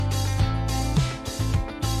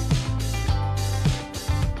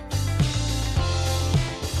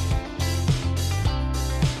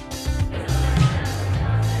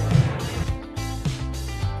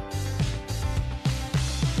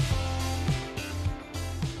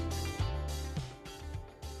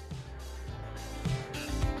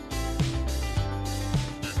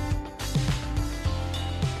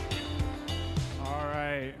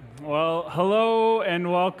Hello and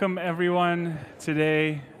welcome everyone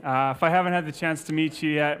today. If I haven't had the chance to meet you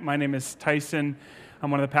yet, my name is Tyson.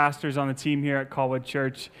 I'm one of the pastors on the team here at Colwood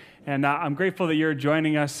Church, and I'm grateful that you're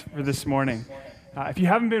joining us for this morning. If you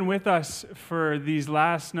haven't been with us for these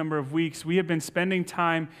last number of weeks, we have been spending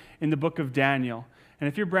time in the book of Daniel. And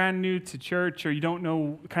if you're brand new to church or you don't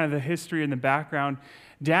know kind of the history and the background,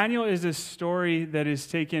 Daniel is a story that is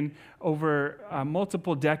taken over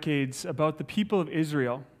multiple decades about the people of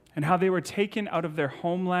Israel and how they were taken out of their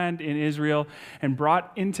homeland in Israel and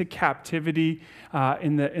brought into captivity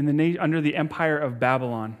under the empire of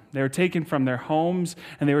Babylon. They were taken from their homes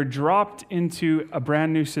and they were dropped into a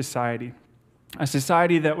brand new society, a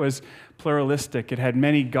society that was pluralistic. It had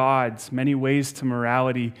many gods, many ways to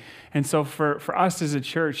morality. And so for us as a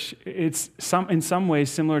church, it's in some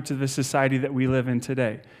ways similar to the society that we live in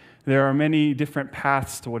today. There are many different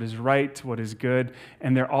paths to what is right, to what is good,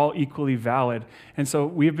 and they're all equally valid. And so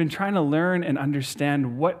we've been trying to learn and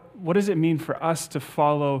understand what does it mean for us to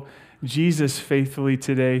follow Jesus faithfully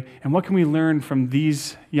today, and what can we learn from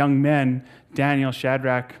these young men, Daniel,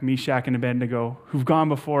 Shadrach, Meshach, and Abednego, who've gone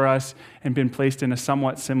before us and been placed in a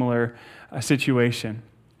somewhat similar situation.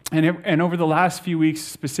 And over the last few weeks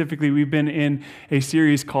specifically, we've been in a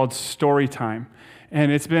series called Story Time. And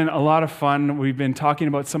it's been a lot of fun. We've been talking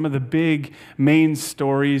about some of the big main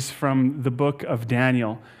stories from the book of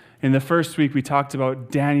Daniel. In the first week, we talked about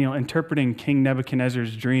Daniel interpreting King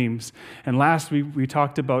Nebuchadnezzar's dreams. And last week, we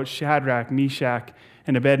talked about Shadrach, Meshach,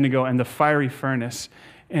 and Abednego and the fiery furnace.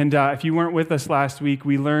 And if you weren't with us last week,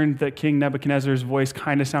 we learned that King Nebuchadnezzar's voice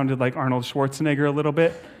kind of sounded like Arnold Schwarzenegger a little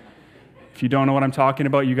bit. If you don't know what I'm talking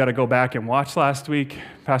about, you got to go back and watch last week.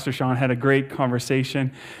 Pastor Sean had a great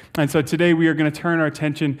conversation. And so today we are going to turn our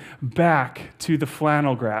attention back to the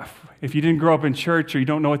flannel graph. If you didn't grow up in church or you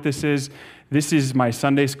don't know what this is my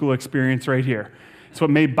Sunday school experience right here. It's what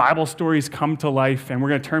made Bible stories come to life, and we're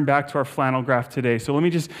going to turn back to our flannel graph today. So let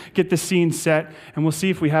me just get the scene set, and we'll see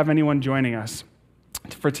if we have anyone joining us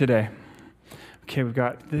for today. Okay, we've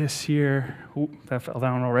got this here. Ooh, that fell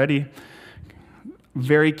down already.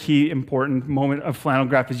 Very key, important moment of flannel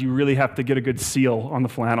graph is you really have to get a good seal on the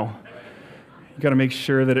flannel. You got to make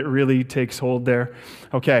sure that it really takes hold there.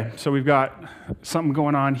 Okay, so we've got something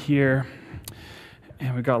going on here,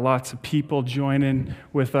 and we've got lots of people joining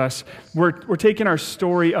with us. We're taking our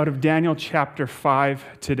story out of Daniel chapter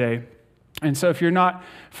 5 today. And so if you're not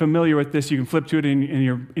familiar with this, you can flip to it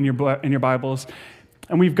in your Bibles.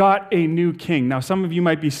 And we've got a new king. Now, some of you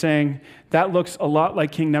might be saying, that looks a lot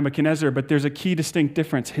like King Nebuchadnezzar, but there's a key distinct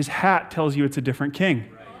difference. His hat tells you it's a different king.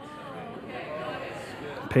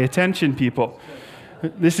 Pay attention, people.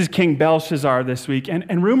 This is King Belshazzar this week.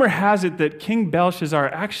 And rumor has it that King Belshazzar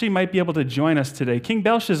actually might be able to join us today. King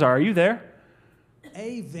Belshazzar, are you there?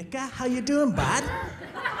 Hey, Vika, how you doing, bud?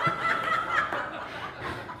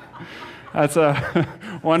 That's a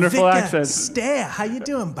wonderful Vika, accent. Stare, how you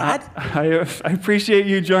doing, bud? I appreciate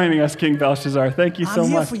you joining us, King Belshazzar. Thank you so much.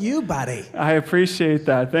 I'm here for you, buddy. I appreciate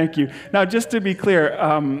that. Thank you. Now, just to be clear,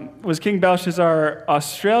 was King Belshazzar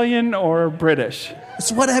Australian or British?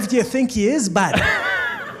 So whatever you think he is, bud.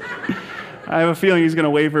 I have a feeling he's going to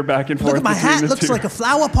waver back and forth. Look at my hat. Looks like a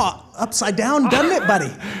flower pot upside down, doesn't it,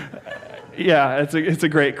 buddy? Yeah, it's a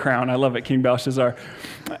great crown. I love it, King Belshazzar.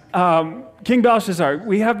 King Belshazzar,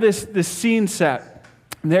 we have this scene set.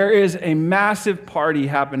 There is a massive party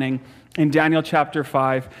happening in Daniel chapter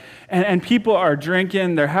 5, and people are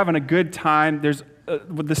drinking. They're having a good time.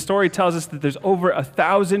 The story tells us that there's over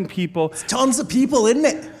 1,000 people. It's tons of people, isn't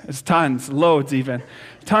it? It's tons, loads even.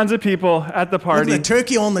 Tons of people at the party. Look at the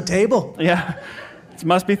turkey on the table. Yeah, it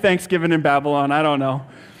must be Thanksgiving in Babylon. I don't know.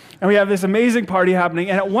 And we have this amazing party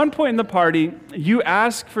happening. And at one point in the party, you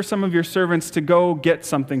ask for some of your servants to go get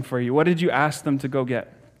something for you. What did you ask them to go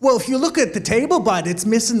get? Well, if you look at the table, bud, it's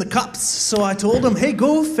missing the cups. So I told them, hey,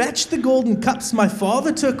 go fetch the golden cups my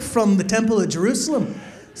father took from the Temple of Jerusalem.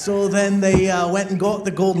 So then they went and got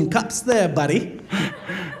the golden cups there, buddy.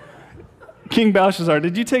 King Belshazzar,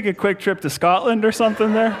 did you take a quick trip to Scotland or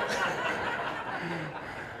something there?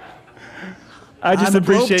 I just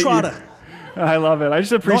appreciate you. I love it. I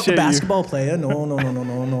just appreciate you. Not the basketball player.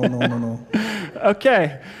 No.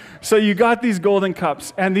 Okay. So you got these golden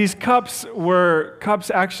cups, and these cups were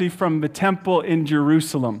cups actually from the temple in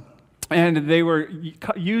Jerusalem. And they were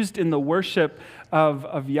used in the worship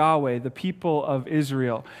of Yahweh, the people of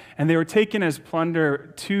Israel. And they were taken as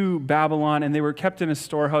plunder to Babylon, and they were kept in a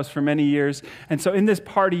storehouse for many years. And so in this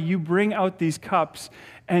party, you bring out these cups,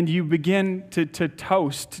 and you begin to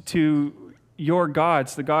toast to your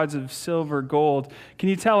gods, the gods of silver, gold. Can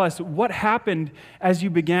you tell us what happened as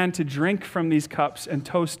you began to drink from these cups and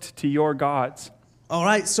toast to your gods? All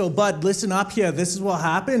right, so bud, listen up here. This is what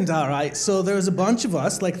happened, all right? So there was a bunch of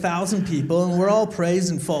us, like 1,000 people, and we're all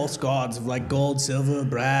praising false gods of like gold, silver,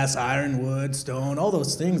 brass, iron, wood, stone, all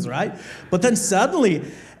those things, right? But then suddenly,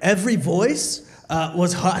 every voice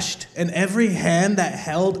was hushed, and every hand that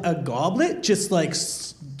held a goblet just like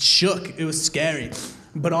shook. It was scary.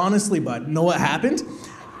 But honestly, bud, know what happened?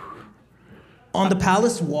 On the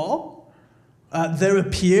palace wall, there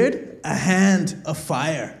appeared a hand of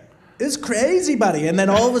fire. It's crazy, buddy. And then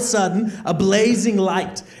all of a sudden, a blazing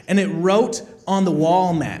light. And it wrote on the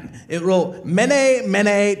wall, man. It wrote, Mene,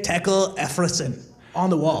 Mene, Tekel, Ephraim, on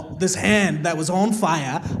the wall. This hand that was on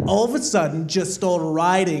fire, all of a sudden, just started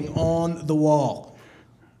writing on the wall.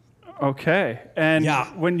 Okay. And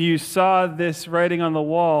when you saw this writing on the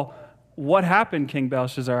wall, what happened, King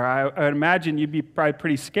Belshazzar? I would imagine you'd be probably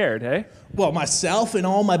pretty scared, hey? Well, myself and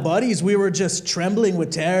all my buddies, we were just trembling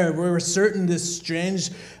with terror. We were certain this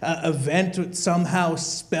strange event would somehow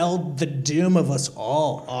spell the doom of us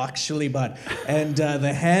all, actually, bud. And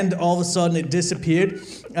the hand, all of a sudden, it disappeared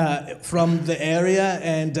from the area,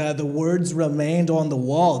 and the words remained on the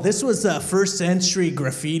wall. This was first century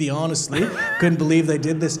graffiti, honestly. Couldn't believe they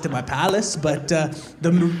did this to my palace, but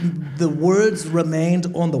the words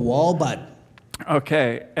remained on the wall, bud.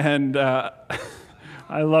 Okay, and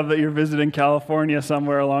I love that you're visiting California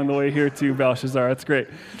somewhere along the way here too, Belshazzar. That's great.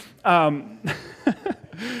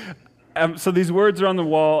 So these words are on the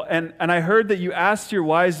wall, and I heard that you asked your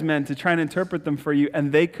wise men to try and interpret them for you,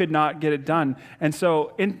 and they could not get it done. And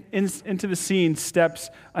so into the scene steps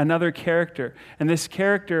another character, and this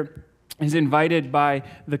character is invited by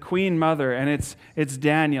the Queen Mother, and it's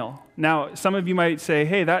Daniel. Now, some of you might say,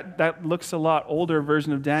 hey, that looks a lot older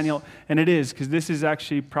version of Daniel, and it is, because this is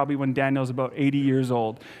actually probably when Daniel's about 80 years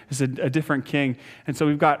old. It's a different king. And so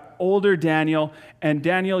we've got older Daniel, and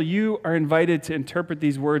Daniel, you are invited to interpret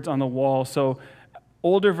these words on the wall. So,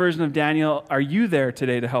 older version of Daniel, are you there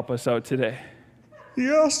today to help us out today?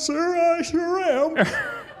 Yes, sir, I sure am.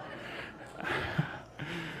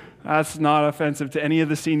 That's not offensive to any of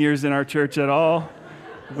the seniors in our church at all.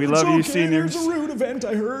 We love you, seniors. There's a rude event,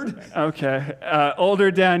 I heard. Okay.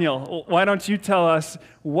 Older Daniel, why don't you tell us,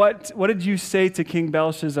 what did you say to King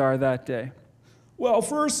Belshazzar that day? Well,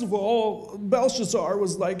 first of all, Belshazzar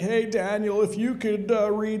was like, hey, Daniel, if you could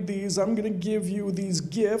read these, I'm going to give you these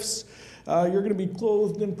gifts. You're going to be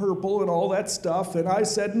clothed in purple and all that stuff. And I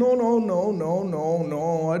said, no,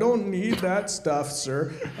 I don't need that stuff,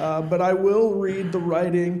 sir. But I will read the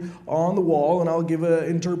writing on the wall, and I'll give an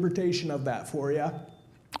interpretation of that for you.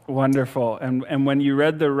 Wonderful. And when you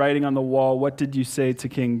read the writing on the wall, what did you say to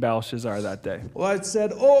King Belshazzar that day? Well, I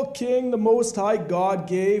said, O King, the Most High God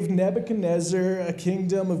gave Nebuchadnezzar a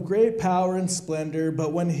kingdom of great power and splendor,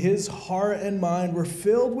 but when his heart and mind were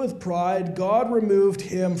filled with pride, God removed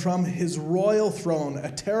him from his royal throne.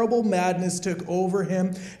 A terrible madness took over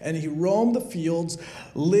him, and he roamed the fields,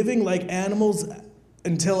 living like animals,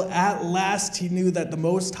 until at last he knew that the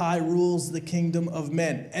Most High rules the kingdom of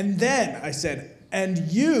men. And then I said, and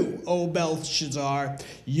you, O Belshazzar,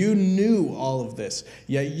 you knew all of this,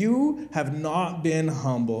 yet you have not been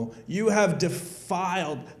humble. You have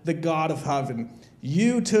defiled the God of heaven.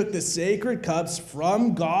 You took the sacred cups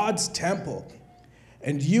from God's temple,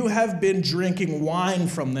 and you have been drinking wine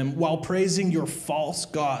from them while praising your false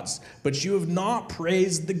gods. But you have not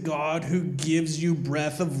praised the God who gives you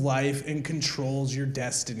breath of life and controls your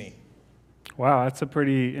destiny. Wow, that's a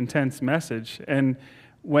pretty intense message. And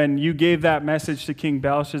when you gave that message to King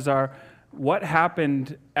Belshazzar, what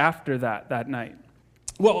happened after that night?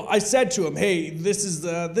 Well, I said to him, hey, this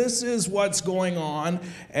is what's going on.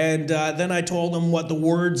 And then I told him what the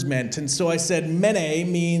words meant. And so I said,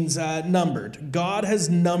 Mene means numbered. God has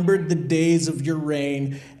numbered the days of your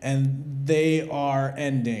reign, and they are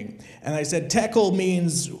ending. And I said, Tekel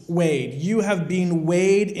means weighed. You have been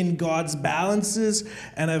weighed in God's balances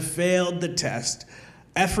and have failed the test.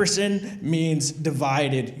 Ephraim means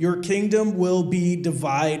divided. Your kingdom will be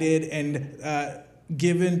divided and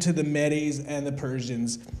given to the Medes and the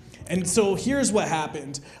Persians. And so here's what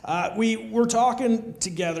happened. We were talking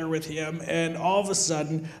together with him, and all of a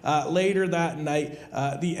sudden, later that night,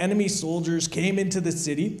 the enemy soldiers came into the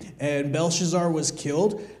city, and Belshazzar was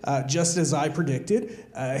killed, just as I predicted.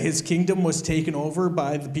 His kingdom was taken over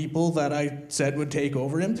by the people that I said would take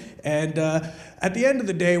over him. And at the end of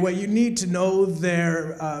the day, what you need to know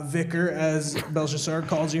there, Vicar, as Belshazzar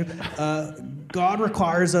calls you, God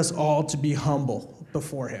requires us all to be humble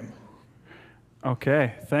before him.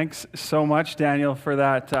 Okay, thanks so much, Daniel, for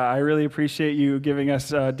that. I really appreciate you giving us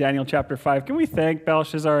Daniel chapter 5. Can we thank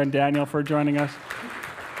Belshazzar and Daniel for joining us?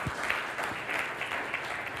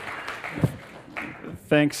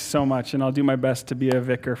 Thanks so much, and I'll do my best to be a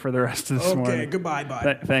vicar for the rest of this morning. Okay, goodbye,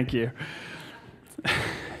 bud. Thank you. So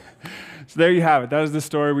there you have it. That is the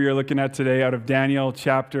story we are looking at today out of Daniel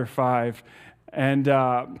chapter 5. And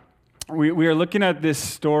we are looking at this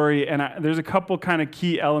story, and there's a couple kind of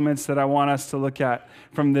key elements that I want us to look at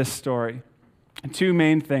from this story. Two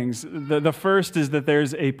main things. The first is that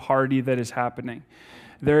there's a party that is happening.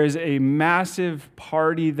 There is a massive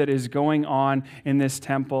party that is going on in this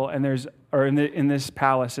temple, and in this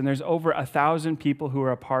palace, and there's over 1,000 people who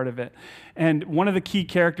are a part of it. And one of the key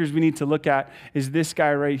characters we need to look at is this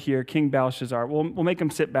guy right here, King Belshazzar. We'll make him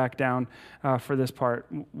sit back down for this part.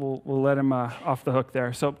 We'll let him off the hook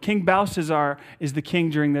there. So King Belshazzar is the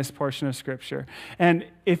king during this portion of Scripture. And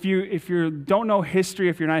if you don't know history,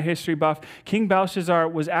 if you're not a history buff, King Belshazzar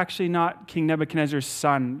was actually not King Nebuchadnezzar's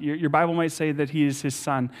son. Your Bible might say that he is his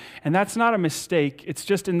son. And that's not a mistake. It's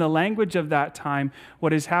just in the language of that time,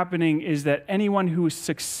 what is happening is that anyone who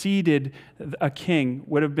succeeded a king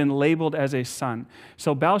would have been labeled as a son.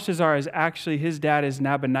 So Belshazzar is actually, his dad is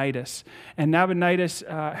Nabonidus. And Nabonidus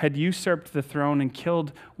had usurped the throne and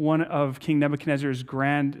killed one of King Nebuchadnezzar's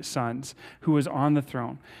grandsons who was on the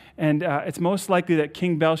throne. And it's most likely that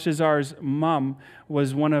King Belshazzar's mom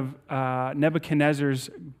was one of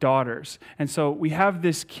Nebuchadnezzar's daughters. And so we have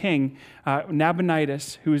this king,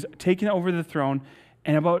 Nabonidus, who's taken over the throne,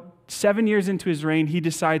 and about 7 years into his reign, he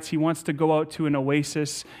decides he wants to go out to an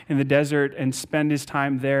oasis in the desert and spend his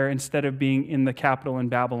time there instead of being in the capital in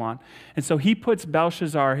Babylon. And so he puts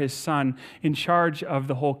Belshazzar, his son, in charge of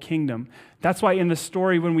the whole kingdom. That's why in the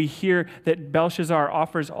story, when we hear that Belshazzar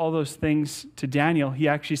offers all those things to Daniel, he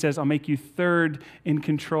actually says, I'll make you third in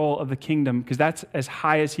control of the kingdom, because that's as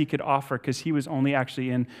high as he could offer, because he was only actually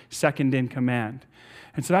in second in command.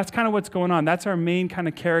 And so that's kind of what's going on. That's our main kind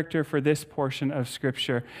of character for this portion of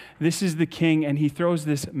Scripture. This is the king, and he throws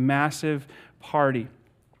this massive party.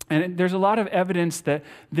 And there's a lot of evidence that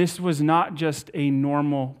this was not just a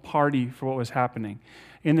normal party for what was happening.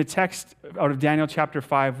 In the text out of Daniel chapter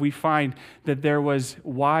 5, we find that there was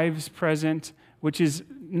wives present, which is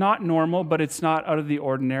not normal, but it's not out of the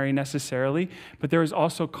ordinary necessarily. But there was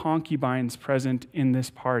also concubines present in this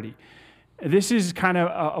party. This is kind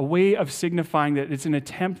of a way of signifying that it's an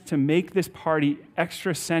attempt to make this party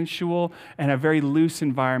extra sensual and a very loose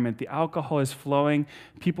environment. The alcohol is flowing.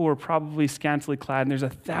 People were probably scantily clad. And there's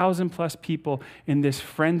 1,000+ people in this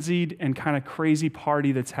frenzied and kind of crazy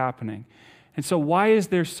party that's happening. And so why is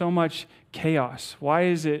there so much chaos? Why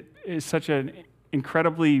is such an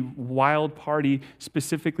incredibly wild party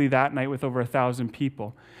specifically that night with over 1,000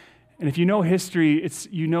 people? And if you know history, it's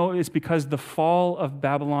because the fall of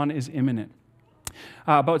Babylon is imminent.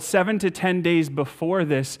 About 7 to 10 days before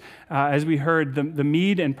this, as we heard, the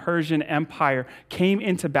Mede and Persian Empire came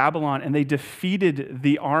into Babylon, and they defeated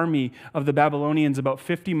the army of the Babylonians about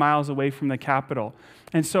 50 miles away from the capital.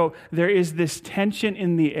 And so there is this tension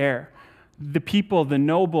in the air. The people, the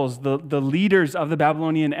nobles, the leaders of the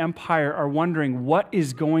Babylonian Empire are wondering what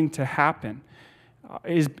is going to happen.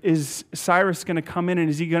 Is Cyrus going to come in, and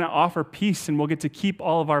is he going to offer peace and we'll get to keep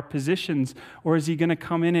all of our positions, or is he going to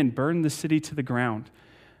come in and burn the city to the ground?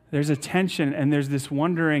 There's a tension, and there's this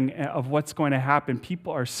wondering of what's going to happen.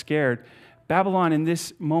 People are scared. Babylon in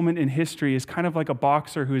this moment in history is kind of like a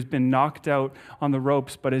boxer who has been knocked out on the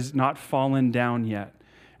ropes but has not fallen down yet.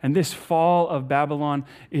 And this fall of Babylon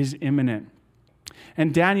is imminent.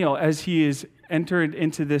 And Daniel, as he is entered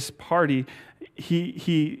into this party,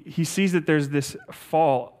 he sees that there's this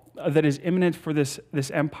fall that is imminent for this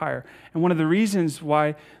empire. And one of the reasons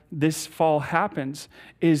why this fall happens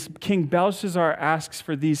is King Belshazzar asks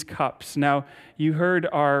for these cups. Now, you heard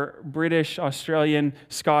our British, Australian,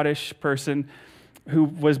 Scottish person who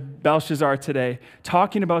was Belshazzar today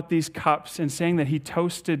talking about these cups and saying that he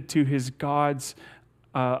toasted to his gods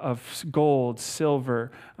of gold,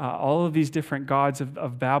 silver, all of these different gods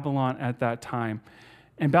of Babylon at that time.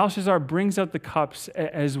 And Belshazzar brings out the cups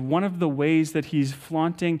as one of the ways that he's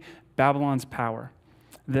flaunting Babylon's power.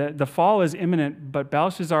 The fall is imminent, but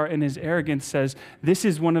Belshazzar in his arrogance says, this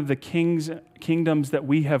is one of the kingdoms that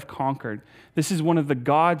we have conquered. This is one of the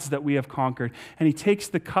gods that we have conquered. And he takes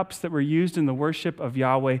the cups that were used in the worship of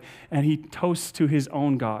Yahweh and he toasts to his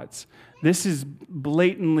own gods. This is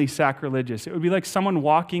blatantly sacrilegious. It would be like someone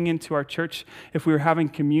walking into our church if we were having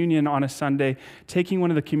communion on a Sunday, taking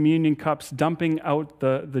one of the communion cups, dumping out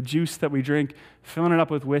the juice that we drink, filling it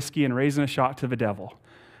up with whiskey, and raising a shot to the devil.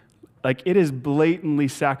 Like, it is blatantly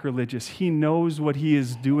sacrilegious. He knows what he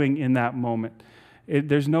is doing in that moment.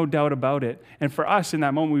 There's no doubt about it. And for us in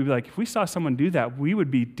that moment, we'd be like, if we saw someone do that, we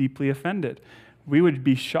would be deeply offended. we would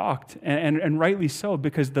be shocked, and rightly so,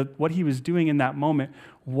 because what he was doing in that moment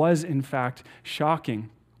was, in fact, shocking.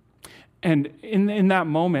 And in that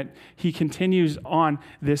moment, he continues on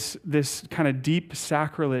this kind of deep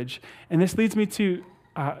sacrilege. And this leads me to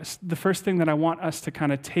the first thing that I want us to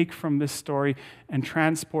kind of take from this story and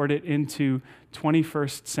transport it into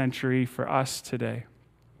 21st century for us today.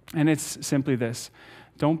 And it's simply this: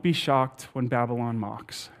 don't be shocked when Babylon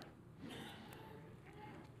mocks.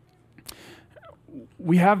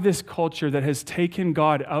 We have this culture that has taken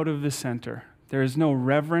God out of the center. There is no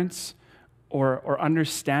reverence or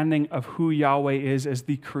understanding of who Yahweh is as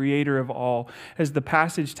the creator of all. As the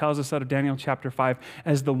passage tells us out of Daniel chapter 5,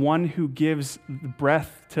 as the one who gives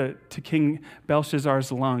breath to King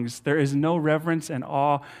Belshazzar's lungs. There is no reverence and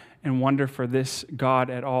awe and wonder for this God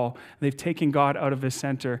at all. They've taken God out of his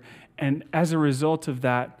center. And as a result of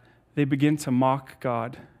that, they begin to mock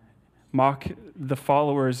God, mock the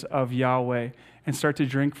followers of Yahweh, and start to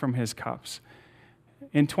drink from his cups.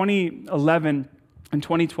 In 2011, in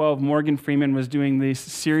 2012, Morgan Freeman was doing this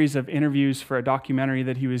series of interviews for a documentary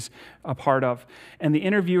that he was a part of. And the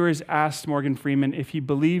interviewers asked Morgan Freeman if he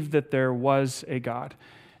believed that there was a God.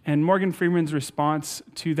 And Morgan Freeman's response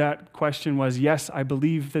to that question was, yes, I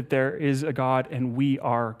believe that there is a God and we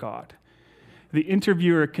are God. The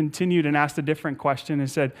interviewer continued and asked a different question and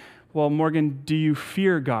said, well, Morgan, do you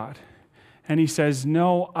fear God? And he says,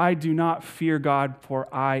 no, I do not fear God, for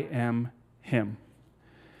I am him.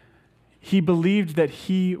 He believed that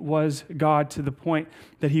he was God to the point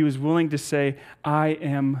that he was willing to say, I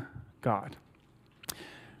am God.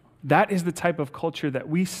 That is the type of culture that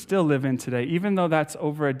we still live in today. Even though that's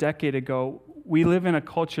over a decade ago, we live in a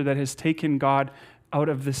culture that has taken God out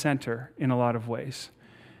of the center in a lot of ways.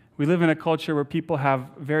 We live in a culture where people have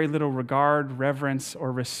very little regard, reverence,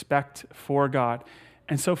 or respect for God.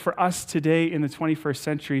 And so for us today in the 21st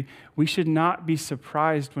century, we should not be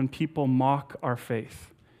surprised when people mock our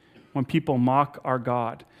faith, when people mock our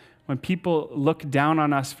God, when people look down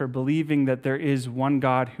on us for believing that there is one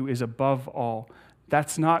God who is above all.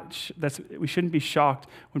 We shouldn't be shocked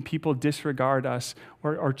when people disregard us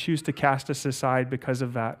or choose to cast us aside because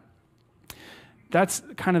of that. That's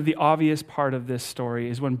kind of the obvious part of this story,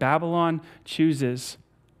 is when Babylon chooses,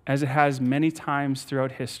 as it has many times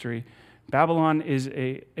throughout history. Babylon is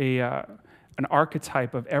an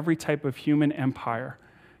archetype of every type of human empire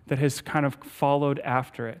that has kind of followed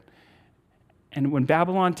after it. And when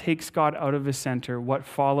Babylon takes God out of his center, what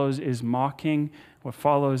follows is mocking, what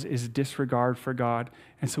follows is disregard for God.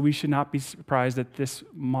 And so we should not be surprised that this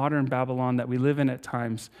modern Babylon that we live in at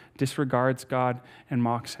times disregards God and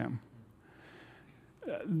mocks him.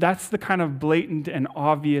 That's the kind of blatant and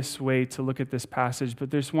obvious way to look at this passage, but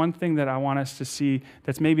there's one thing that I want us to see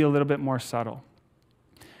that's maybe a little bit more subtle.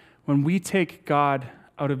 When we take God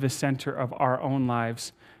out of the center of our own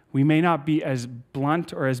lives, we may not be as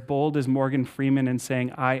blunt or as bold as Morgan Freeman in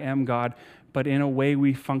saying, I am God, but in a way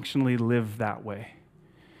we functionally live that way.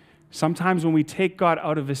 Sometimes when we take God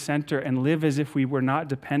out of the center and live as if we were not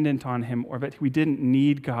dependent on him or that we didn't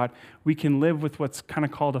need God, we can live with what's kind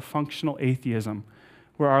of called a functional atheism,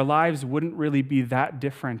 where our lives wouldn't really be that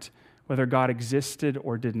different whether God existed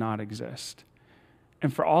or did not exist.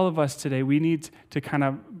 And for all of us today, we need to kind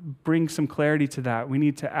of bring some clarity to that. We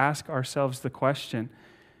need to ask ourselves the question,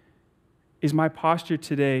 is my posture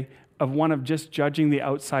today of one of just judging the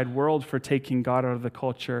outside world for taking God out of the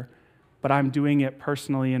culture, but I'm doing it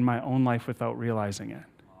personally in my own life without realizing it?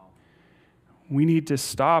 We need to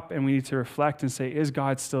stop and we need to reflect and say, is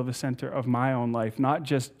God still the center of my own life? Not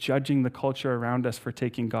just judging the culture around us for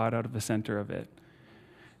taking God out of the center of it.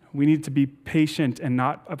 We need to be patient and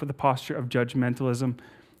not up with the posture of judgmentalism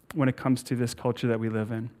when it comes to this culture that we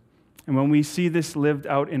live in. And when we see this lived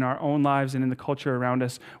out in our own lives and in the culture around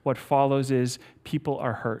us, what follows is people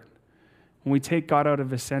are hurt. When we take God out of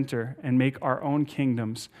the center and make our own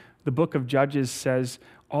kingdoms, the book of Judges says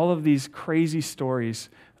all of these crazy stories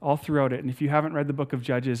all throughout it. And if you haven't read the book of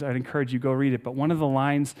Judges, I'd encourage you go read it. But one of the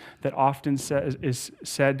lines that often is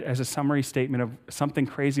said as a summary statement of something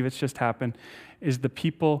crazy that's just happened is the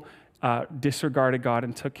people disregarded God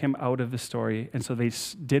and took him out of the story. And so they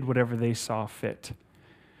did whatever they saw fit.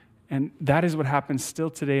 And that is what happens still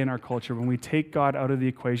today in our culture. When we take God out of the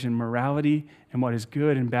equation, morality and what is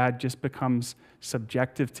good and bad just becomes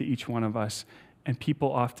subjective to each one of us, and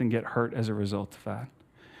people often get hurt as a result of that.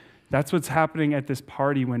 That's what's happening at this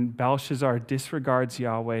party when Belshazzar disregards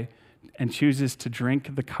Yahweh and chooses to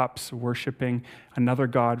drink the cups, worshiping another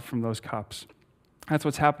god from those cups. That's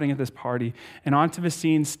what's happening at this party. And onto the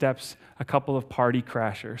scene steps a couple of party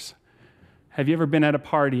crashers. Have you ever been at a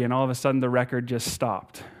party and all of a sudden the record just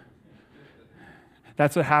stopped?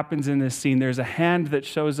 That's what happens in this scene. There's a hand that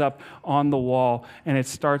shows up on the wall, and it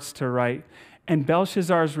starts to write. And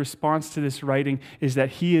Belshazzar's response to this writing is that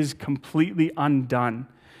he is completely undone.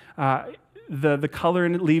 The color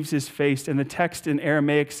in it leaves his face, and the text in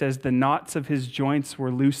Aramaic says the knots of his joints were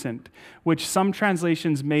loosened, which some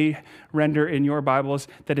translations may render in your Bibles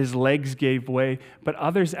that his legs gave way, but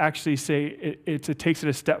others actually say it takes it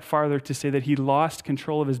a step farther to say that he lost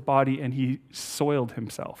control of his body and he soiled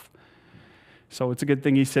himself. So it's a good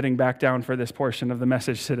thing he's sitting back down for this portion of the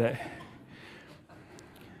message today.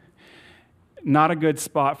 Not a good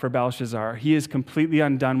spot for Belshazzar. He is completely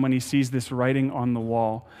undone when he sees this writing on the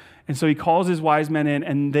wall. And so he calls his wise men in,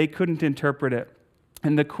 and they couldn't interpret it.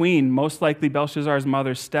 And the queen, most likely Belshazzar's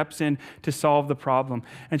mother, steps in to solve the problem.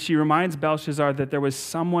 And she reminds Belshazzar that there was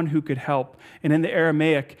someone who could help. And in the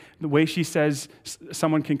Aramaic, the way she says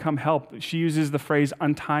someone can come help, she uses the phrase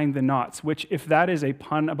untying the knots, which if that is a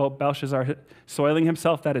pun about Belshazzar soiling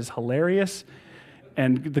himself, that is hilarious.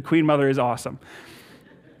 And the queen mother is awesome.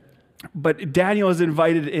 But Daniel is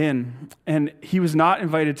invited in, and he was not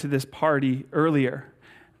invited to this party earlier.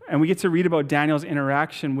 And we get to read about Daniel's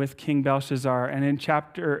interaction with King Belshazzar. And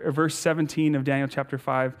in verse 17 of Daniel chapter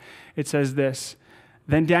 5, it says this,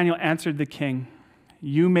 "Then Daniel answered the king,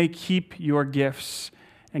 'You may keep your gifts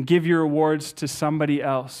and give your rewards to somebody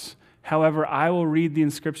else. However, I will read the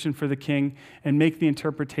inscription for the king and make the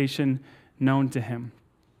interpretation known to him.'"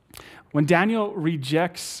 When Daniel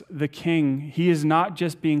rejects the king, he is not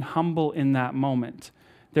just being humble in that moment.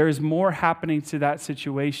 There is more happening to that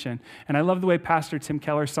situation. And I love the way Pastor Tim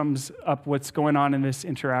Keller sums up what's going on in this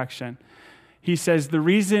interaction. He says,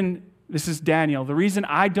 this is Daniel, the reason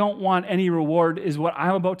I don't want any reward is what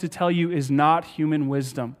I'm about to tell you is not human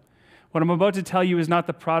wisdom. What I'm about to tell you is not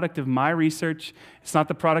the product of my research. It's not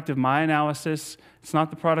the product of my analysis. It's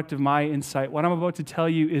not the product of my insight. What I'm about to tell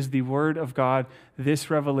you is the word of God. This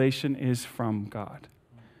revelation is from God.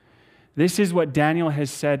 This is what Daniel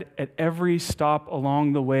has said at every stop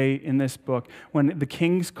along the way in this book. When the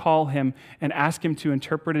kings call him and ask him to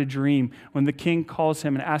interpret a dream, when the king calls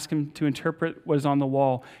him and asks him to interpret what is on the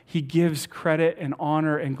wall, he gives credit and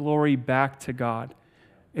honor and glory back to God.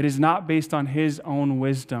 It is not based on his own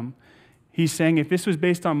wisdom. He's saying, if this was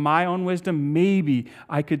based on my own wisdom, maybe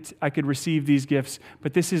I could receive these gifts,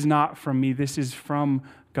 but this is not from me. This is from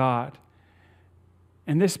God.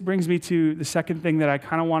 And this brings me to the second thing that I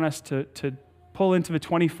kind of want us to pull into the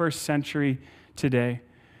 21st century today.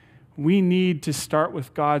 We need to start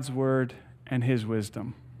with God's word and his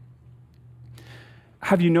wisdom.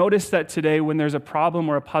 Have you noticed that today when there's a problem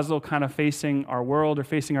or a puzzle kind of facing our world or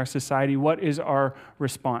facing our society, what is our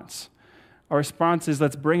response? Our response is,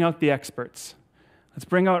 let's bring out the experts. Let's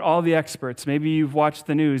bring out all the experts. Maybe you've watched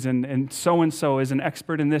the news and so is an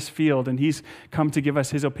expert in this field, and he's come to give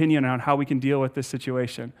us his opinion on how we can deal with this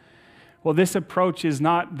situation. Well, this approach is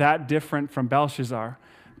not that different from Belshazzar.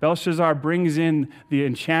 Belshazzar brings in the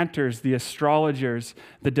enchanters, the astrologers,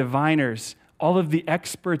 the diviners, all of the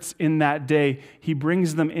experts in that day. He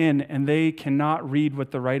brings them in, and they cannot read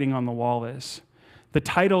what the writing on the wall is. The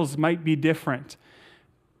titles might be different,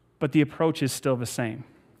 but the approach is still the same.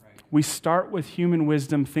 We start with human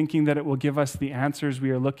wisdom, thinking that it will give us the answers we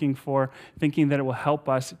are looking for, thinking that it will help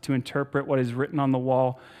us to interpret what is written on the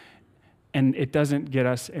wall, and it doesn't get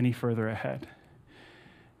us any further ahead.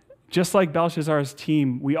 Just like Belshazzar's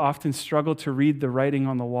team, we often struggle to read the writing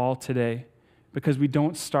on the wall today because we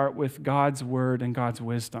don't start with God's word and God's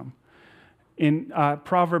wisdom. In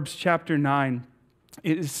Proverbs chapter 9,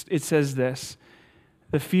 it says this,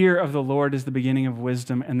 "The fear of the Lord is the beginning of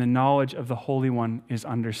wisdom, and the knowledge of the Holy One is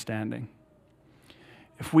understanding."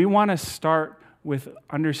 If we want to start with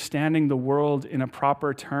understanding the world in a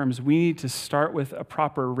proper terms, we need to start with a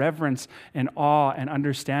proper reverence and awe and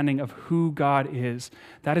understanding of who God is.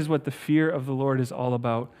 That is what the fear of the Lord is all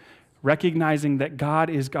about. Recognizing that God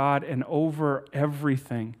is God and over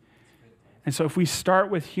everything. And so if we start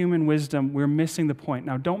with human wisdom, we're missing the point.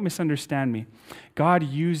 Now, don't misunderstand me. God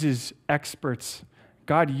uses experts.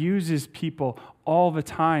 God uses people all the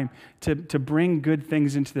time to bring good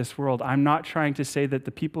things into this world. I'm not trying to say that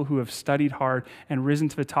the people who have studied hard and risen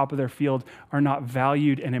to the top of their field are not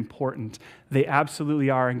valued and important. They absolutely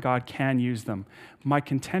are, and God can use them. My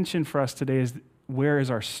contention for us today is, where is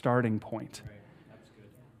our starting point? Right. That's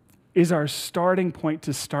good. Is our starting point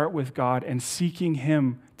to start with God and seeking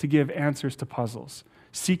him to give answers to puzzles?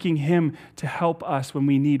 Seeking him to help us when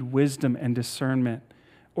we need wisdom and discernment?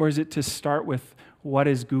 Or is it to start with, what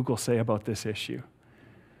does Google say about this issue?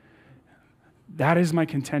 That is my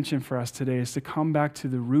contention for us today, is to come back to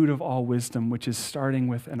the root of all wisdom, which is starting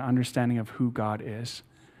with an understanding of who God is.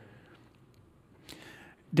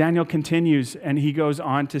 Daniel continues, and he goes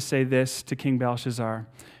on to say this to King Belshazzar.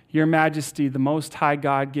 Your Majesty, the Most High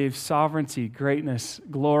God gave sovereignty, greatness,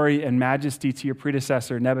 glory, and majesty to your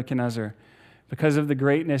predecessor, Nebuchadnezzar. Because of the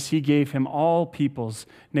greatness he gave him, all peoples,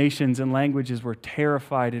 nations, and languages were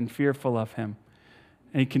terrified and fearful of him.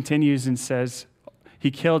 And he continues and says,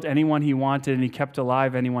 he killed anyone he wanted, and he kept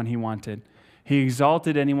alive anyone he wanted. He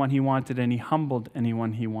exalted anyone he wanted, and he humbled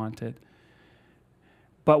anyone he wanted.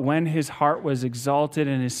 But when his heart was exalted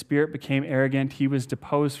and his spirit became arrogant, he was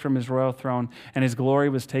deposed from his royal throne, and his glory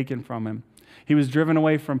was taken from him. He was driven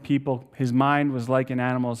away from people. His mind was like an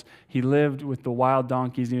animal's. He lived with the wild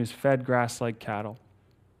donkeys, and he was fed grass like cattle.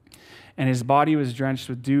 And his body was drenched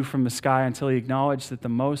with dew from the sky until he acknowledged that the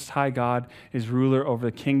Most High God is ruler over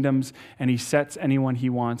the kingdoms, and he sets anyone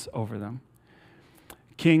he wants over them.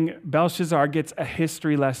 King Belshazzar gets a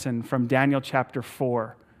history lesson from Daniel chapter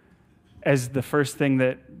 4 as the first thing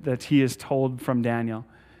that he is told from Daniel.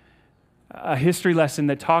 A history lesson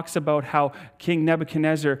that talks about how King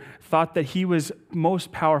Nebuchadnezzar thought that he was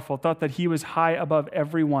most powerful, thought that he was high above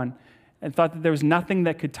everyone, and thought that there was nothing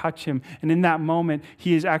that could touch him. And in that moment,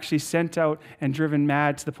 he is actually sent out and driven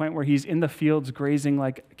mad to the point where he's in the fields grazing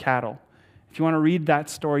like cattle. If you want to read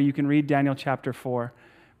that story, you can read Daniel chapter 4.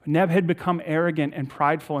 Neb had become arrogant and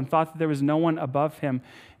prideful and thought that there was no one above him.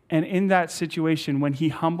 And in that situation, when he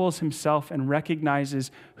humbles himself and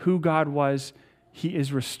recognizes who God was, he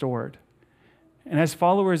is restored. And as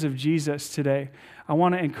followers of Jesus today, I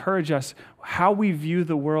want to encourage us, how we view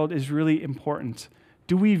the world is really important.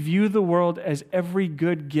 Do we view the world as every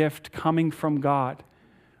good gift coming from God?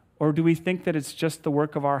 Or do we think that it's just the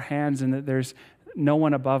work of our hands and that there's no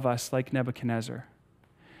one above us like Nebuchadnezzar?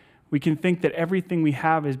 We can think that everything we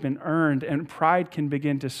have has been earned, and pride can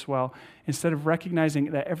begin to swell, instead of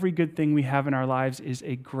recognizing that every good thing we have in our lives is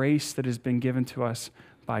a grace that has been given to us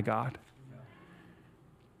by God.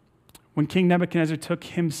 When King Nebuchadnezzar took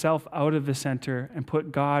himself out of the center and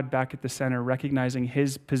put God back at the center, recognizing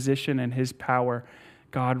his position and his power,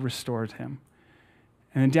 God restored him.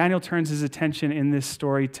 And then Daniel turns his attention in this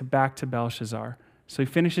story back to Belshazzar. So he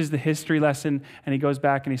finishes the history lesson, and he goes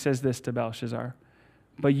back and he says this to Belshazzar.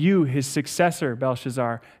 But you, his successor,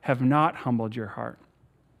 Belshazzar, have not humbled your heart,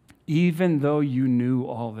 even though you knew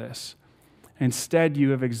all this. Instead,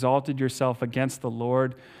 you have exalted yourself against the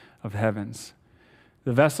Lord of heavens.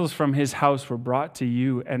 The vessels from his house were brought to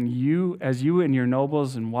you, and you and your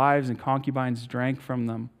nobles and wives and concubines drank from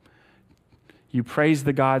them. You praised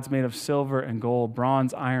the gods made of silver and gold,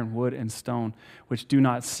 bronze, iron, wood, and stone, which do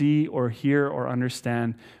not see or hear or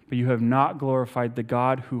understand, but you have not glorified the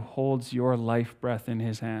God who holds your life breath in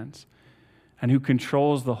his hands and who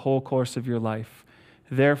controls the whole course of your life.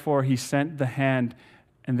 Therefore, he sent the hand,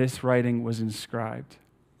 and this writing was inscribed.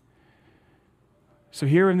 So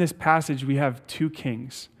here in this passage, we have two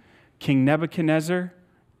kings, King Nebuchadnezzar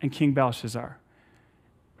and King Belshazzar.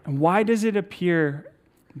 And why does it appear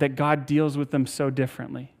that God deals with them so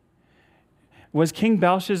differently? Was King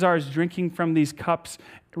Belshazzar's drinking from these cups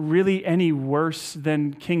really any worse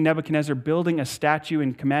than King Nebuchadnezzar building a statue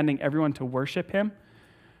and commanding everyone to worship him?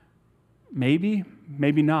 Maybe,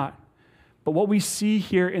 maybe not. But what we see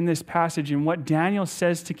here in this passage and what Daniel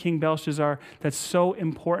says to King Belshazzar that's so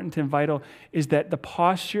important and vital is that the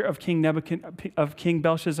posture of King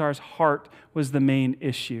Belshazzar's heart was the main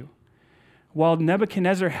issue. While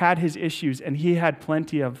Nebuchadnezzar had his issues, and he had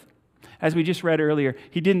plenty of, as we just read earlier,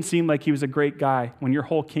 he didn't seem like he was a great guy when your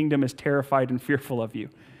whole kingdom is terrified and fearful of you.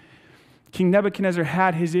 King Nebuchadnezzar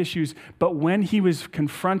had his issues, but when he was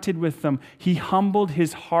confronted with them, he humbled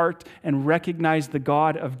his heart and recognized the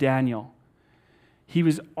God of Daniel. He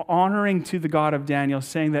was honoring to the God of Daniel,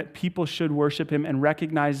 saying that people should worship him and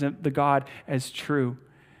recognize the God as true.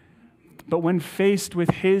 But when faced with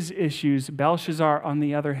his issues, Belshazzar, on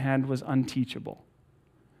the other hand, was unteachable.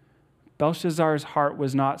 Belshazzar's heart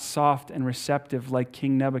was not soft and receptive like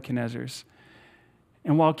King Nebuchadnezzar's.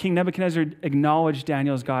 And while King Nebuchadnezzar acknowledged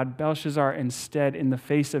Daniel's God, Belshazzar instead, in the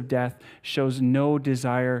face of death, shows no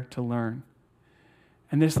desire to learn.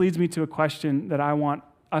 And this leads me to a question that I want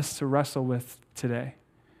us to wrestle with today.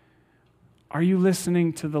 Are you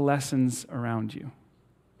listening to the lessons around you?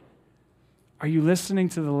 Are you listening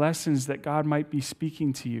to the lessons that God might be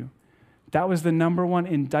speaking to you? That was the number one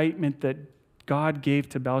indictment that God gave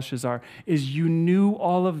to Belshazzar, is you knew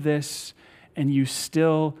all of this and you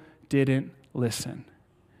still didn't listen.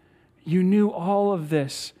 You knew all of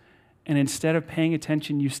this, and instead of paying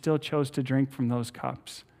attention, you still chose to drink from those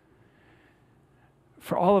cups.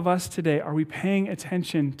 For all of us today, are we paying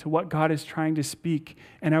attention to what God is trying to speak?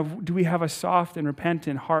 And do we have a soft and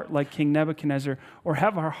repentant heart like King Nebuchadnezzar, or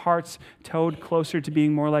have our hearts towed closer to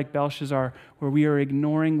being more like Belshazzar, where we are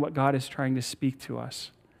ignoring what God is trying to speak to us?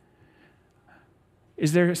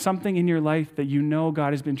 Is there something in your life that you know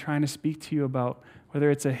God has been trying to speak to you about, whether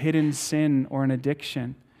it's a hidden sin or an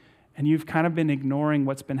addiction, and you've kind of been ignoring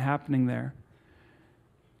what's been happening there?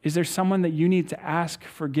 Is there someone that you need to ask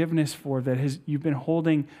forgiveness for that you've been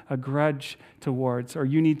holding a grudge towards, or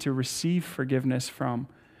you need to receive forgiveness from?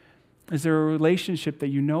 Is there a relationship that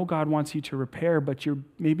you know God wants you to repair, but you're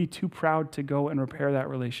maybe too proud to go and repair that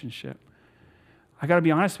relationship? I got to be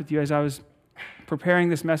honest with you, as I was preparing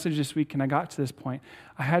this message this week and I got to this point,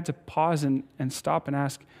 I had to pause and stop and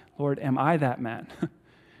ask, Lord, am I that man?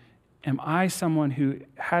 Am I someone who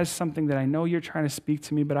has something that I know you're trying to speak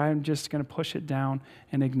to me, but I'm just going to push it down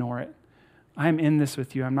and ignore it? I'm in this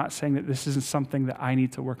with you. I'm not saying that this isn't something that I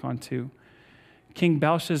need to work on too. King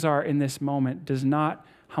Belshazzar in this moment does not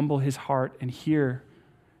humble his heart and hear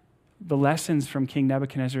the lessons from King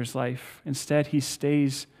Nebuchadnezzar's life. Instead, he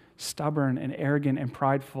stays stubborn and arrogant and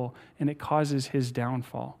prideful, and it causes his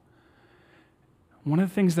downfall. One of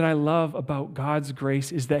the things that I love about God's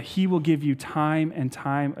grace is that he will give you time and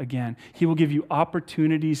time again. He will give you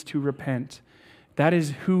opportunities to repent. That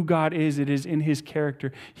is who God is. It is in his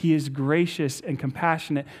character. He is gracious and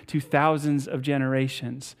compassionate to thousands of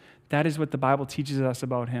generations. That is what the Bible teaches us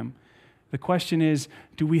about him. The question is,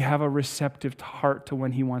 do we have a receptive heart to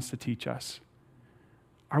when he wants to teach us?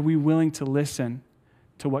 Are we willing to listen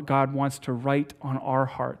to what God wants to write on our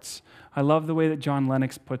hearts? I love the way that John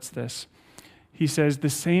Lennox puts this. He says, the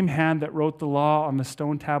same hand that wrote the law on the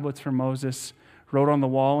stone tablets for Moses wrote on the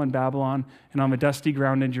wall in Babylon and on the dusty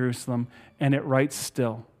ground in Jerusalem, and it writes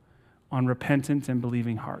still on repentant and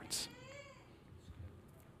believing hearts.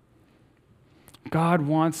 God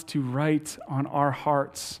wants to write on our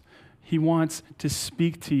hearts. He wants to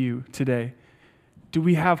speak to you today. Do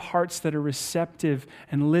we have hearts that are receptive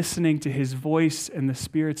and listening to his voice and the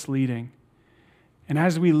Spirit's leading? And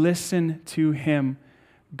as we listen to him,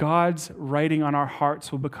 God's writing on our hearts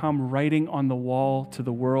will become writing on the wall to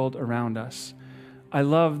the world around us. I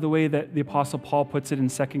love the way that the Apostle Paul puts it in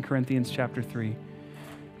 2 Corinthians chapter 3.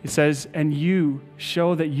 He says, and you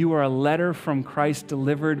show that you are a letter from Christ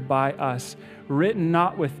delivered by us, written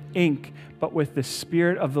not with ink, but with the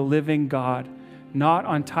Spirit of the living God, not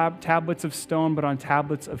on tablets of stone, but on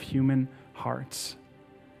tablets of human hearts.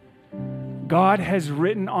 God has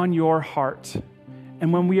written on your heart.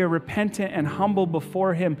 And when we are repentant and humble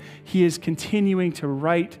before him, he is continuing to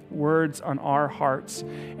write words on our hearts.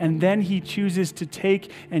 And then he chooses to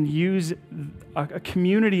take and use a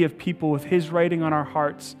community of people with his writing on our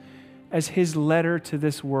hearts as his letter to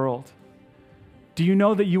this world. Do you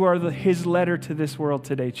know that you are his letter to this world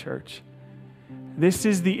today, church? This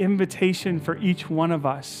is the invitation for each one of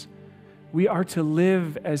us. We are to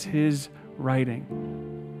live as his writing.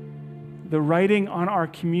 The writing on our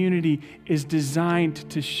community is designed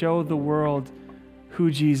to show the world who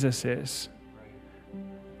Jesus is.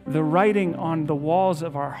 The writing on the walls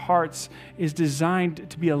of our hearts is designed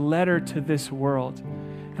to be a letter to this world.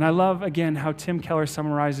 And I love, again, how Tim Keller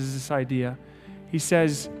summarizes this idea. He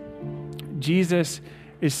says, Jesus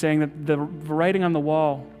is saying that the writing on the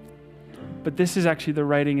wall, but this is actually the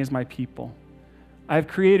writing is my people. I've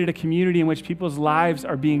created a community in which people's lives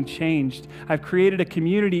are being changed. I've created a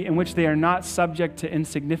community in which they are not subject to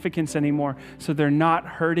insignificance anymore, so they're not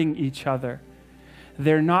hurting each other.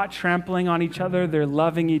 They're not trampling on each other, they're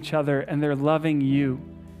loving each other, and they're loving you.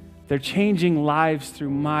 They're changing lives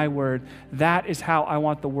through my word. That is how I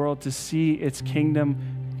want the world to see its kingdom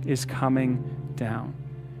is coming down.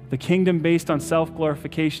 The kingdom based on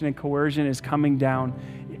self-glorification and coercion is coming down.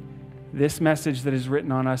 This message that is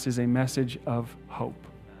written on us is a message of hope.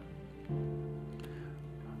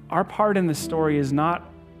 Our part in the story is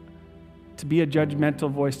not to be a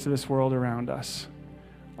judgmental voice to this world around us.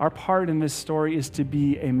 Our part in this story is to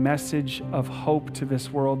be a message of hope to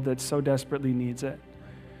this world that so desperately needs it.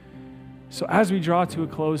 So as we draw to a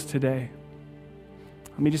close today,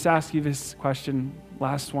 let me just ask you this question,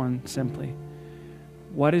 last one simply.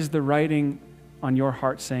 What is the writing on your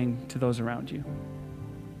heart saying to those around you?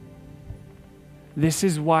 This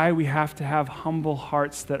is why we have to have humble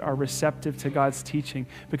hearts that are receptive to God's teaching,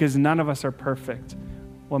 because none of us are perfect.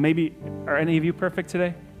 Well, maybe, are any of you perfect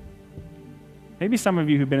today? Maybe some of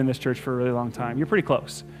you who've been in this church for a really long time. You're pretty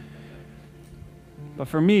close. But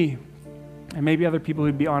for me, and maybe other people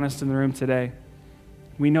who'd be honest in the room today,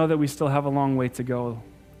 we know that we still have a long way to go.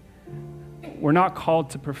 We're not called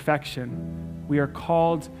to perfection. We are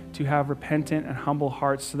called to have repentant and humble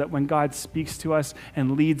hearts so that when God speaks to us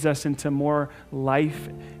and leads us into more life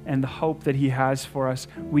and the hope that he has for us,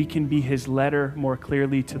 we can be his letter more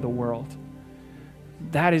clearly to the world.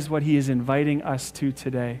 That is what he is inviting us to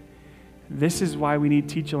today. This is why we need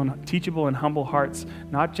teachable and humble hearts,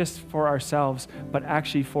 not just for ourselves, but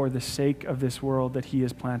actually for the sake of this world that he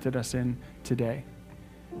has planted us in today.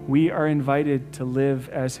 We are invited to live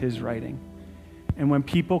as his writing. And when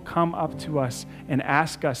people come up to us and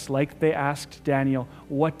ask us, like they asked Daniel,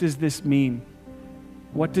 what does this mean?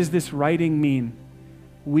 What does this writing mean?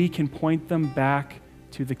 We can point them back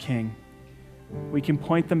to the King. We can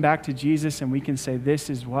point them back to Jesus, and we can say, this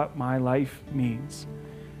is what my life means.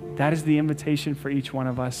 That is the invitation for each one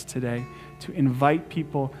of us today, to invite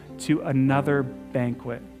people to another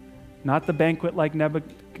banquet. Not the banquet like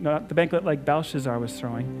Belshazzar was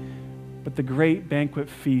throwing, but the great banquet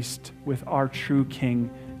feast with our true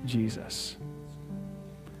King, Jesus.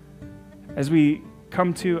 As we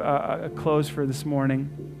come to a close for this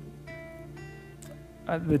morning,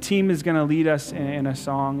 the team is going to lead us in a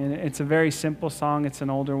song, and it's a very simple song. It's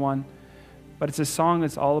an older one, but it's a song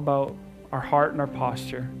that's all about our heart and our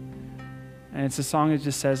posture. And it's a song that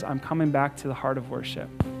just says, I'm coming back to the heart of worship.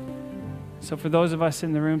 So for those of us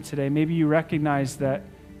in the room today, maybe you recognize that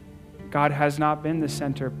God has not been the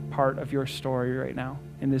center part of your story right now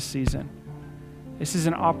in this season. This is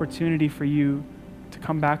an opportunity for you to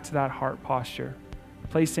come back to that heart posture,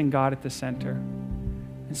 placing God at the center.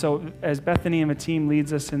 And so as Bethany and the team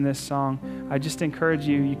leads us in this song, I just encourage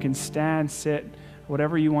you, you can stand, sit,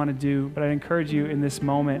 whatever you want to do, but I encourage you in this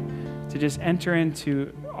moment to just enter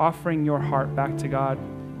into offering your heart back to God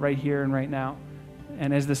right here and right now.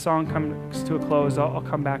 And as the song comes to a close, I'll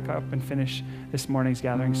come back up and finish this morning's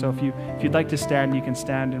gathering. So if you'd like to stand, you can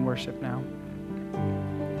stand and worship now.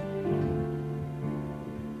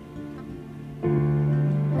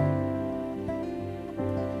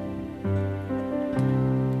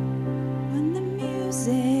 When the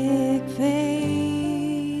music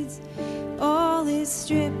fades, all is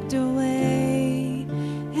stripped away,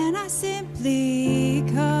 and I simply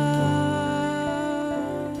come,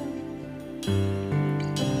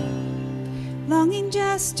 longing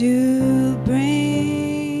just to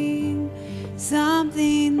bring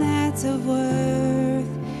something that's of worth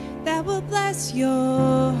that will bless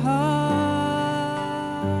your heart.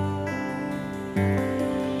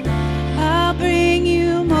 I'll bring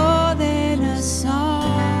you more than a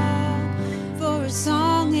song, for a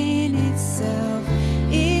song in itself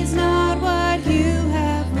is not what you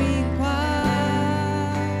have required.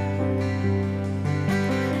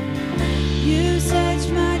 You search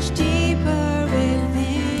much deeper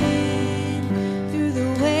within, through the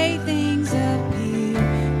way things appear.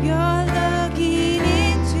 You're looking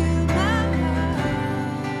into my heart.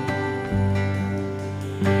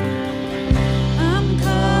 I'm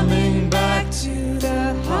coming back to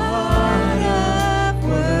the heart of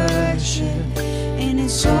worship, and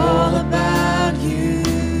it's all about you.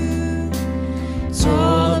 It's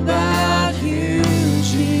all about you,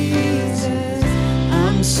 Jesus.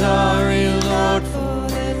 I'm sorry, Lord, for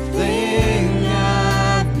the thing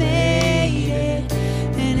I've made it,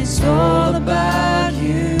 and it's all about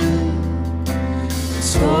you.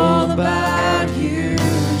 It's all about you,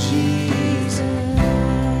 Jesus.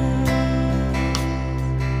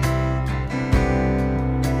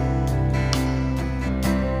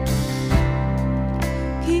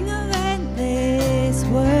 King of endless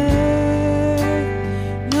worth,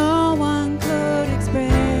 no one could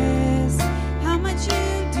express how much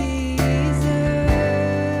you deserve.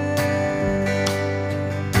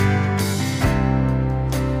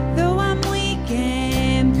 Though I'm weak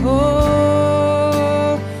and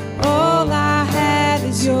poor, all I have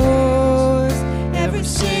is yours, every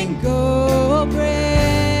single breath.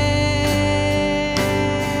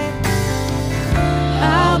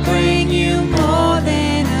 I'll bring you more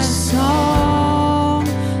than a song,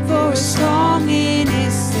 for a song in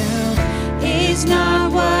itself is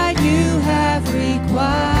not what you have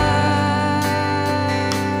required.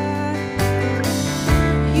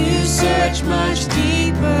 You search much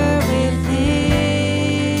deeper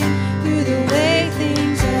within, through the way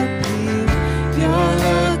things appear. You're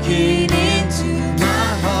looking into my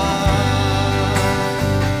heart.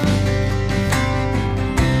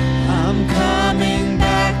 I'm coming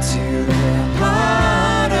back to the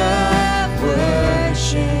heart of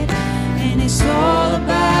worship, and it's all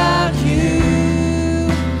about you.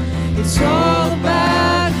 It's all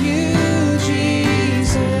about you,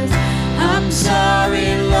 Jesus. I'm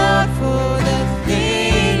sorry, Lord, for the things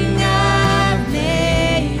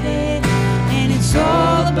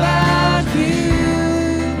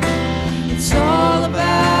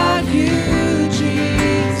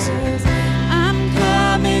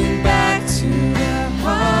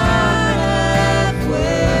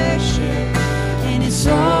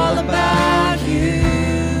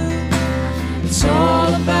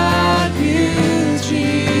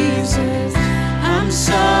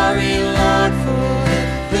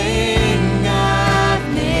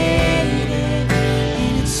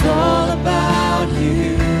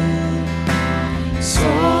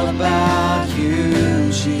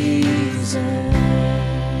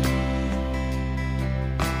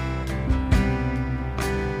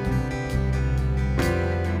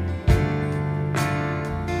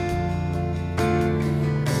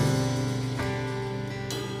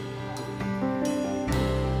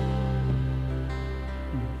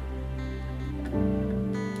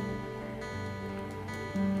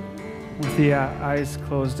the eyes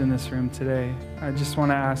closed in this room today, I just want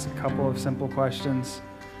to ask a couple of simple questions.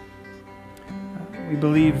 We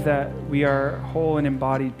believe that we are whole and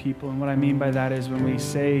embodied people, and what I mean by that is when we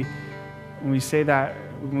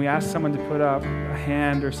ask someone to put up a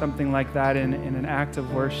hand or something like that in an act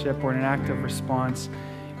of worship or in an act of response,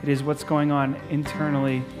 it is what's going on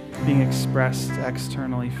internally being expressed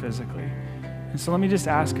externally, physically. And so let me just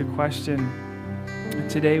ask a question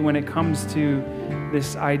today when it comes to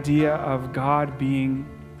this idea of God being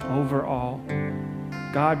over all,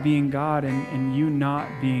 God being God and you not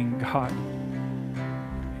being God.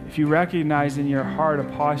 If you recognize in your heart a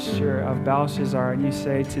posture of Belshazzar and you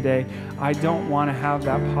say today, I don't want to have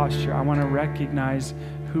that posture. I want to recognize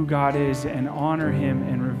who God is and honor him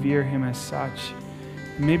and revere him as such.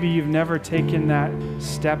 Maybe you've never taken that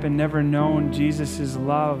step and never known Jesus'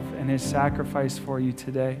 love and his sacrifice for you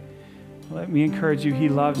today. Let me encourage you, he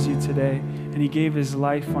loves you today and he gave his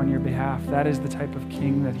life on your behalf. That is the type of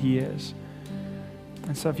king that he is.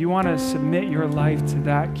 And so if you want to submit your life to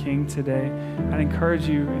that king today, I'd encourage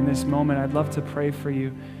you in this moment, I'd love to pray for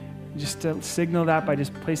you. Just to signal that by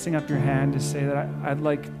just placing up your hand to say that I'd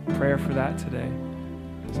like prayer for that today.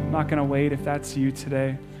 So I'm not going to wait if that's you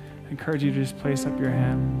today. I encourage you to just place up your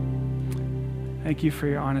hand. Thank you for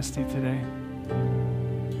your honesty today.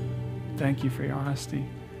 Thank you for your honesty.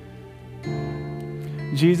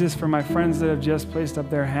 Jesus, for my friends that have just placed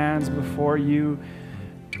up their hands before you,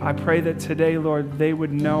 I pray that today, Lord, they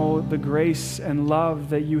would know the grace and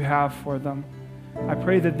love that you have for them. I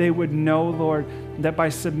pray that they would know, Lord, that by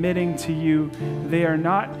submitting to you, they are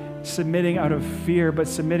not submitting out of fear, but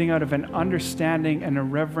submitting out of an understanding and a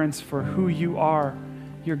reverence for who you are,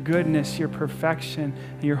 your goodness, your perfection,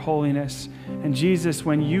 and your holiness. And Jesus,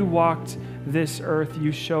 when you walked this earth,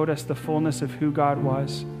 you showed us the fullness of who God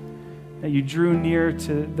was. That you drew near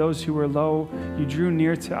to those who were low. You drew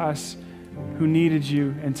near to us who needed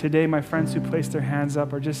you. And today, my friends who placed their hands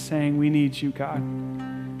up are just saying, we need you, God.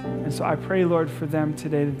 And so I pray, Lord, for them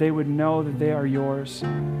today that they would know that they are yours,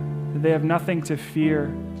 that they have nothing to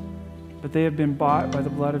fear, but they have been bought by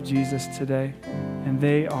the blood of Jesus today, and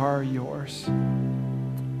they are yours.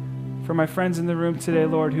 For my friends in the room today,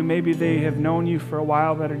 Lord, who maybe they have known you for a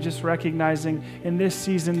while, that are just recognizing in this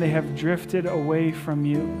season they have drifted away from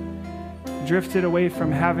you, drifted away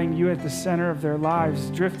from having you at the center of their lives,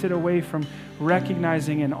 drifted away from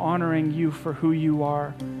recognizing and honoring you for who you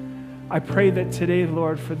are. I pray that today,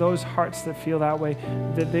 Lord, for those hearts that feel that way,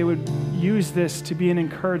 that they would use this to be an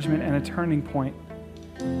encouragement and a turning point.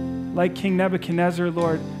 Like King Nebuchadnezzar,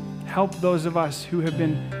 Lord, help those of us who have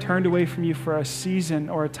been turned away from you for a season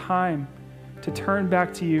or a time to turn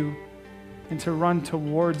back to you and to run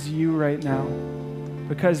towards you right now.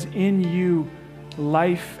 Because in you,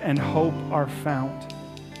 life and hope are found.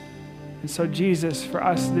 And so, Jesus, for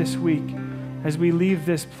us this week, as we leave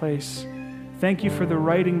this place, thank you for the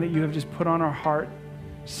writing that you have just put on our heart,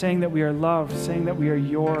 saying that we are loved, saying that we are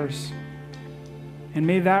yours. And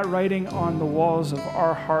may that writing on the walls of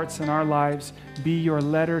our hearts and our lives be your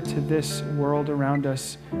letter to this world around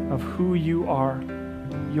us of who you are,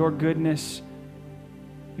 your goodness,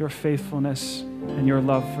 your faithfulness, and your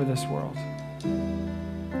love for this world.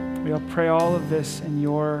 We'll pray all of this in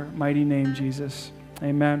your mighty name, Jesus.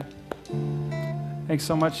 Amen. Thanks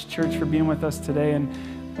so much, church, for being with us today. And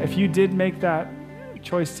if you did make that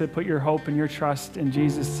choice to put your hope and your trust in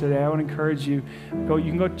Jesus today, I would encourage you, you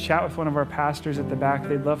can go chat with one of our pastors at the back.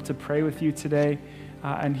 They'd love to pray with you today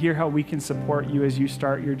and hear how we can support you as you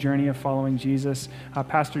start your journey of following Jesus.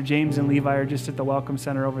 Pastor James and Levi are just at the Welcome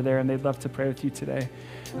Center over there, and they'd love to pray with you today.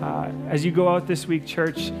 As you go out this week,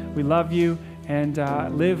 church, we love you, and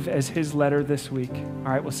live as his letter this week.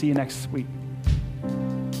 All right, we'll see you next week.